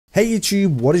Hey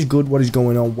YouTube, what is good, what is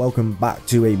going on? Welcome back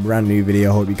to a brand new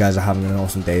video. Hope you guys are having an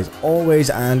awesome day as always,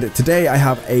 and today I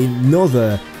have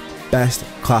another best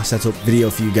class setup video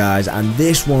for you guys, and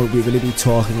this one we're going to be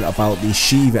talking about the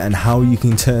Sheiva and how you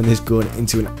can turn this gun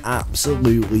into an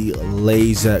absolutely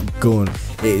laser gun.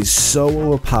 It is so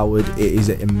overpowered, it is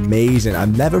amazing.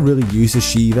 I've never really used a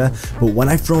Sheiva, but when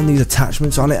I've thrown these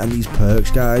attachments on it and these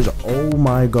perks, guys, oh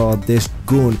my god, this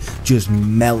gun just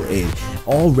melted.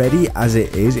 Already as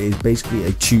it is basically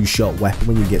a two-shot weapon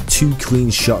when you get two clean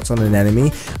shots on an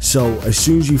enemy. So as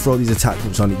soon as you throw these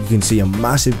attachments on it, you can see a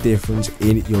massive difference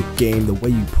in your game, the way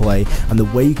you play and the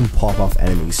way you can pop off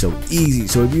enemies so easy.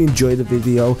 So if you enjoyed the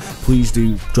video, please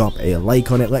do drop a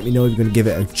like on it. Let me know if you're going to give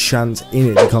it a chance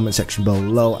in the comment section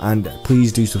below, and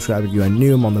please do subscribe if you are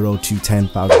new. I'm on the road to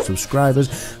 10,000 subscribers,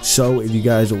 so if you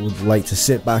guys would like to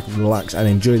sit back and relax and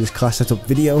enjoy this class setup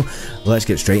video, let's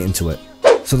get straight into it.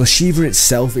 So the Sheiva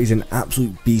itself is an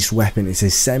absolute beast weapon. It's a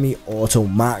semi-auto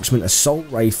marksman assault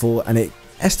rifle, and it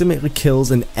estimately kills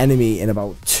an enemy in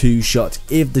about 2 shots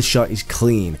if the shot is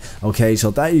clean. Okay, so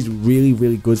that is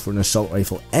really good for an assault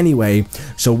rifle anyway,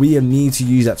 so we need to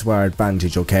use that to our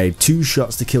advantage. Okay, 2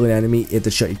 shots to kill an enemy if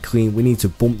the shot is clean. We need to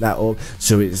bump that up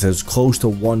so it's as close to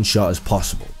 1 shot as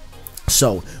possible.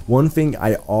 So one thing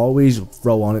I always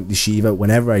throw on at the Sheiva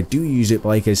whenever I do use it, but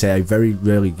like I say, I very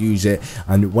rarely use it,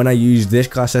 and when I use this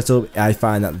class setup, I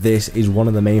find that this is one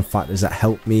of the main factors that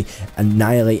help me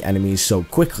annihilate enemies so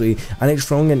quickly, and it's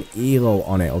throwing an ELO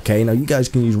on it. Okay, now you guys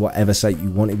can use whatever sight you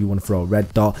want. If you want to throw a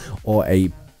red dot or I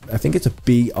think it's a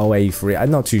BOA3,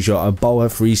 I'm not too sure, a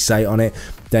BOA3 sight on it,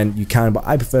 then you can, but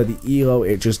I prefer the ELO.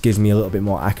 It just gives me a little bit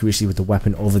more accuracy with the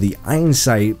weapon over the iron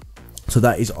sight. So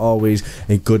that is always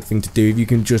a good thing to do. If you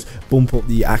can just bump up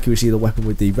the accuracy of the weapon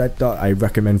with the red dot, I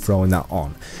recommend throwing that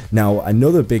on. Now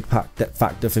another big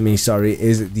factor for me,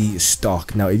 is the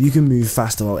stock. Now if you can move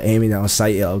faster while aiming down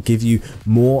sight, it'll give you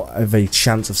more of a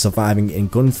chance of surviving in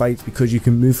gunfights, because you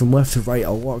can move from left to right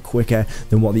a lot quicker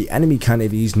than what the enemy can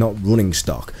if he's not running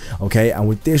stock. Okay, and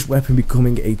with this weapon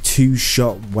becoming a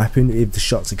 2-shot weapon if the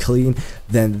shots are clean,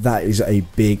 then that is a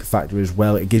big factor as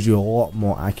well. It gives you a lot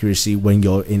more accuracy when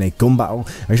you're in a gun battle,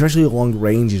 especially long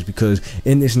ranges, because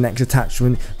in this next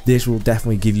attachment, this will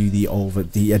definitely give you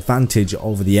the advantage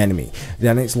over the enemy.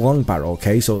 Then it's long barrel.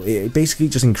 Okay, so it basically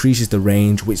just increases the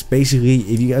range, which basically,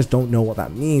 if you guys don't know what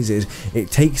that means, is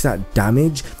it takes that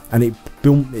damage and it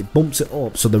bumps it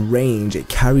up, so the range, it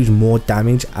carries more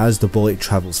damage as the bullet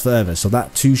travels further. So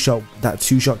that two shot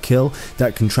kill,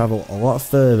 that can travel a lot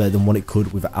further than what it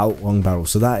could without long barrel.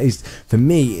 So that is, for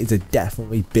me, it's a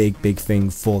definitely big thing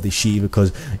for the Sheiva,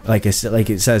 because like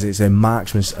it says, it's a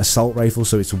marksman assault rifle,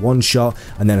 so it's 1 shot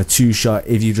and then a 2 shot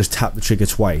if you just tap the trigger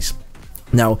twice.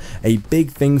 Now a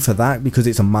big thing for that, because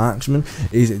it's a marksman,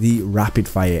 is the rapid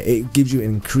fire. It gives you an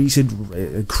increase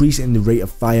in the rate of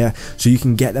fire, so you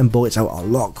can get them bullets out a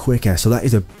lot quicker. So that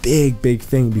is a big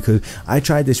thing, because I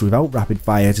tried this without rapid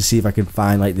fire to see if I could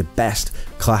find like the best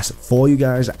class for you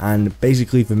guys, and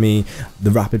basically for me,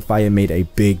 the rapid fire made a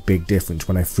big difference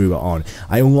when I threw it on.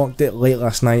 I unlocked it late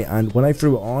last night, and when I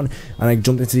threw it on and I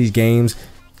jumped into these games,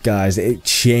 guys, it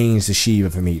changed the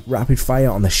Sheiva for me. Rapid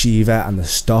fire on the Sheiva and the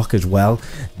stock as well.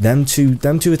 Them two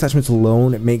attachments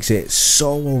alone, it makes it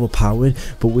so overpowered.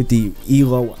 But with the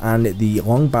ELO and the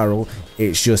long barrel,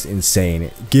 it's just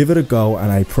insane. Give it a go,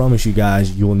 and I promise you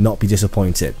guys, you will not be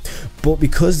disappointed. But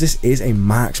because this is a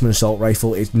marksman assault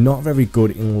rifle, it's not very good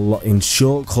in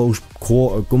short, close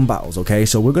quarter gun battles. Okay,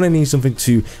 so we're gonna need something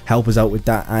to help us out with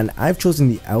that, and I've chosen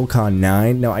the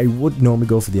LK9. Now I would normally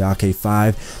go for the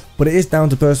RK5, but it is down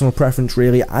to personal preference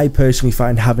really. I personally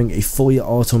find having a fully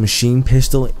auto machine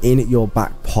pistol in your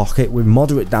back pocket with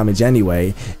moderate damage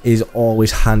anyway is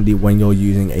always handy when you're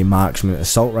using a marksman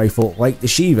assault rifle like the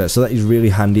Sheiva. So that is really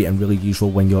handy and really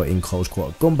useful when you're in close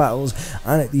quarter gun battles.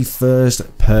 And at the first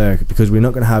perk, because we're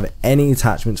not going to have any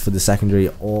attachments for the secondary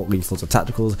or lethals or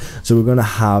tacticals, so we're going to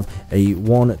have a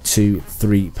 1, 2,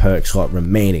 3 perk slot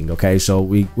remaining. Okay, so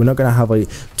we're not going to have like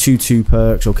 2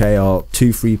 perks, okay, or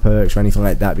 2 3 perks or anything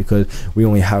like that, because we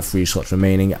only have 3 slots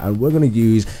remaining, and we're going to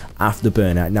use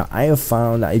Afterburner. Now I have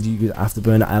found that if you use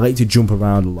Afterburner, I like to jump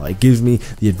around a lot. It gives me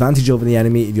the advantage over the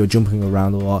enemy if you're jumping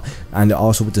around a lot, and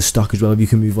also with the stock as well, if you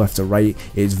can move left to right,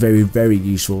 it's very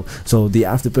useful. So the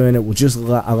Afterburner will just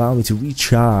allow me to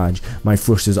recharge my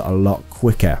thrusters a lot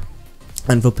quicker.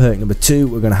 And for perk number 2,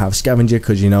 we're going to have Scavenger,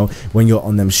 because you know, when you're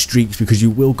on them streaks, because you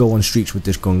will go on streaks with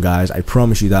this gun, guys, I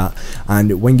promise you that.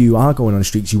 And when you are going on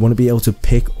streaks, you want to be able to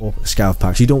pick up scav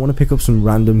packs. You don't want to pick up some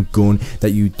random gun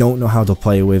that you don't know how to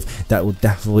play with. That will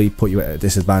definitely put you at a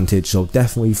disadvantage. So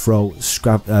definitely throw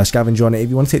Scavenger on it. If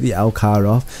you want to take the L car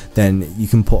off, then you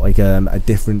can put like a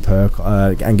different perk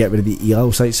and get rid of the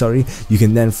ELO sight, sorry. You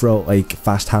can then throw like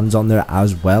fast hands on there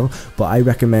as well, but I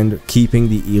recommend keeping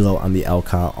the ELO and the L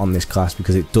car on this class,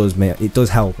 because it does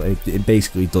help. It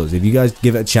basically does. If you guys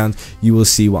give it a chance, you will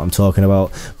see what I'm talking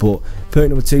about. But perk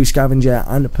number 2, Scavenger,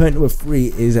 and perk number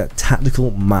 3 is a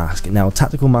tactical mask. Now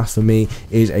tactical mask for me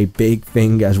is a big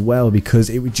thing as well, because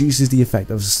it reduces the effect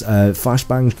of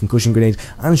flashbangs, concussion grenades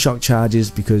and shock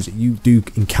charges, because you do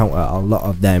encounter a lot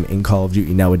of them in Call of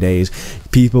Duty nowadays.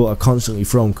 People are constantly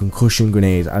throwing concussion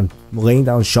grenades and laying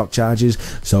down shock charges,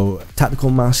 so tactical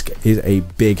mask is a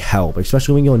big help,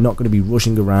 especially when you're not going to be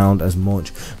rushing around as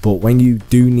much. But when you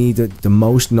do need it the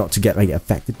most, not to get like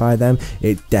affected by them,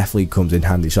 it definitely comes in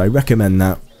handy, so I recommend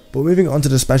that. But moving on to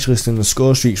the specialist and the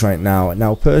score streaks right now.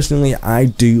 Now personally, I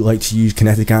do like to use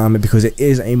kinetic armor, because it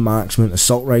is a marksman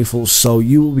assault rifle, so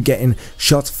you will be getting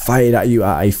shots fired at you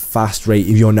at a fast rate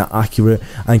if you're not accurate,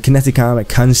 and kinetic armor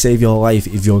can save your life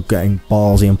if you're getting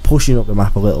ballsy and pushing up the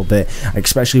map a little bit,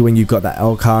 especially when you've got that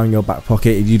L car in your back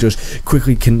pocket. If you just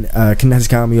quickly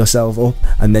kinetic armor yourself up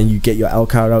and then you get your L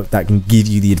car out, that can give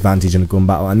you the advantage in a gun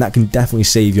battle, and that can definitely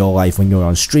save your life when you're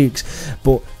on streaks.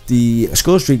 But the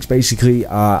score streaks basically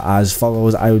are as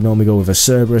follows. I would normally go with a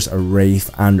Cerberus, a Wraith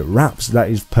and Raps. That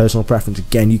is personal preference.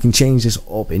 Again, you can change this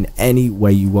up in any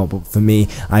way you want, but for me,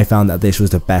 I found that this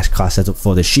was the best class setup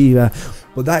for the Sheiva.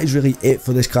 But that is really it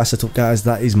for this class setup, guys.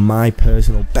 That is my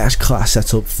personal best class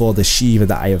setup for the Sheiva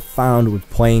that I have found with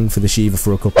playing for the Sheiva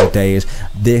for a couple of days.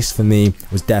 This for me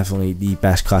was definitely the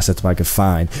best class setup I could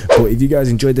find. But if you guys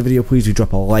enjoyed the video, please do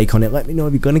drop a like on it. Let me know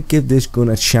if you're going to give this gun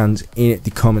a chance in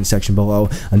the comment section below.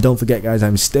 And don't forget, guys,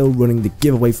 I'm still running the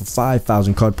giveaway for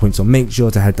 5,000 COD points, so make sure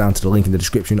to head down to the link in the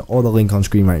description or the link on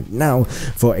screen right now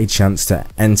for a chance to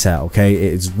enter. Okay,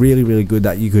 it's really good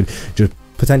that you could just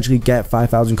potentially get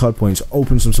 5,000 COD points,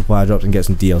 open some supply drops and get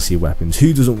some DLC weapons.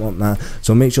 Who doesn't want that?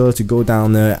 So make sure to go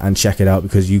down there and check it out,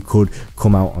 because you could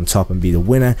come out on top and be the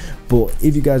winner. But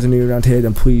if you guys are new around here,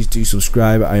 then please do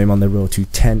subscribe. I am on the road to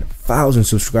 10,000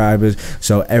 subscribers,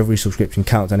 so every subscription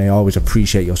counts, and I always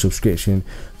appreciate your subscription.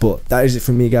 But that is it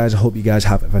from me, guys. I hope you guys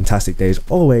have a fantastic day as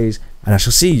always, and I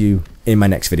shall see you in my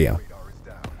next video.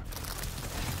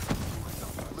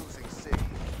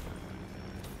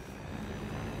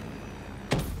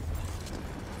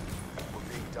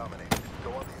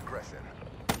 Go on the aggression.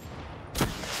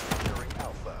 Securing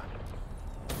Alpha.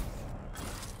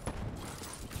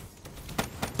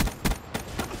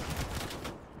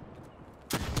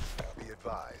 Be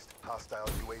advised, hostile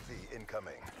UAV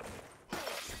incoming.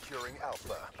 Securing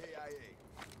Alpha.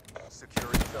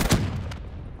 Securing Charlie.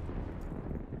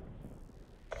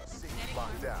 C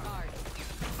locked down.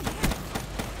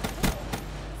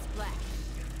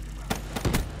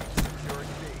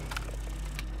 Securing B.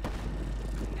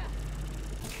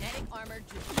 Armored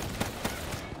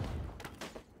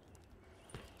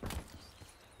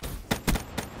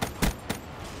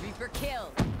Reaper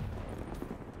kill.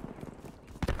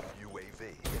 UAV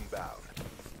inbound.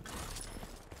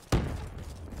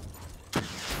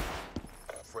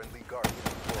 Friendly Guardian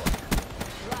deployed.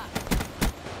 Rock.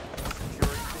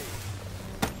 Securing B.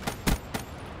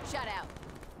 Shut out.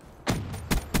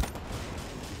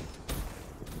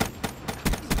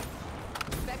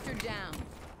 Vector down.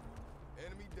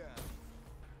 Enemy down.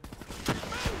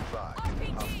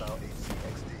 Hostile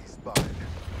HCXD spotted.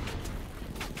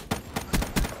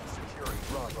 Securing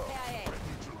Bravo. KIA.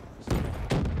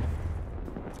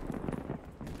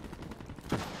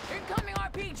 Incoming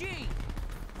RPG.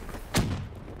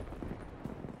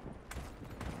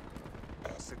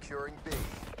 Securing B.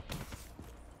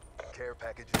 Care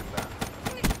package inbound.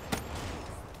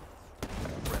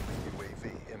 Friendly UAV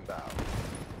inbound.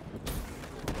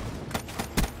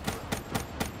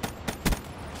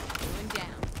 Going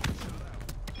down.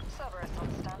 Cerberus on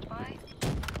standby.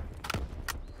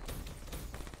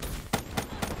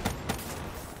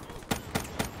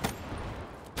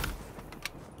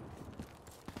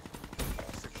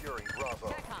 Securing Bravo.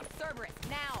 Back Cerberus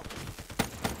now.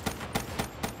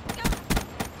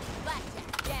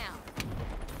 Blackjack down.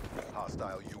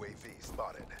 Hostile UAV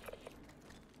spotted.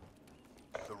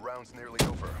 The round's nearly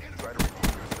over. Try to